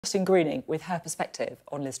Justine Greening with her perspective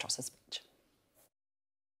on Liz Truss's speech.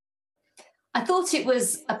 I thought it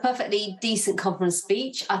was a perfectly decent conference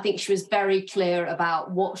speech. I think she was very clear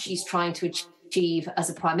about what she's trying to achieve as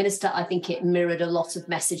a Prime Minister. I think it mirrored a lot of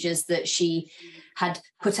messages that she had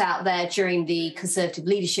put out there during the Conservative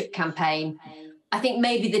leadership campaign. I think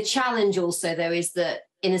maybe the challenge also, though, is that,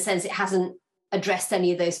 in a sense, it hasn't addressed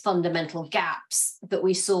any of those fundamental gaps that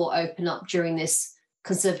we saw open up during this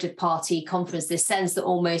Conservative Party conference, this sense that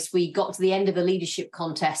almost we got to the end of a leadership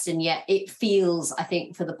contest, and yet it feels, I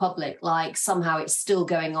think, for the public, like somehow it's still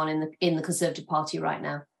going on in the Conservative Party right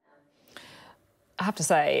now. I have to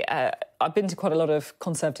say, I've been to quite a lot of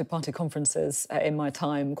Conservative Party conferences in my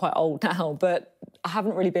time. I'm quite old now, but I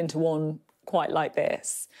haven't really been to one quite like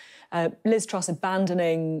this. Liz Truss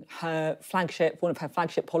abandoning one of her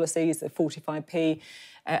flagship policies, the 45p,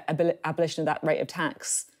 abolition of that rate of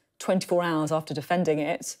tax, 24 hours after defending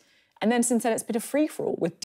it. And then since then, it's been a free-for-all with